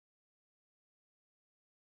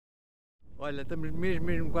Olha, estamos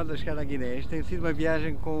mesmo quase a chegar à Guiné. Isto tem sido uma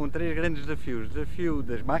viagem com três grandes desafios. Desafio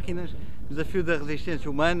das máquinas, desafio da resistência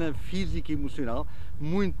humana, física e emocional,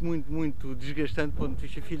 muito desgastante do ponto de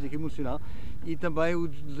vista físico e emocional, e também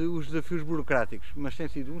os desafios burocráticos. Mas tem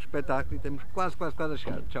sido um espetáculo e estamos quase a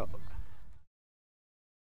chegar. Tchau!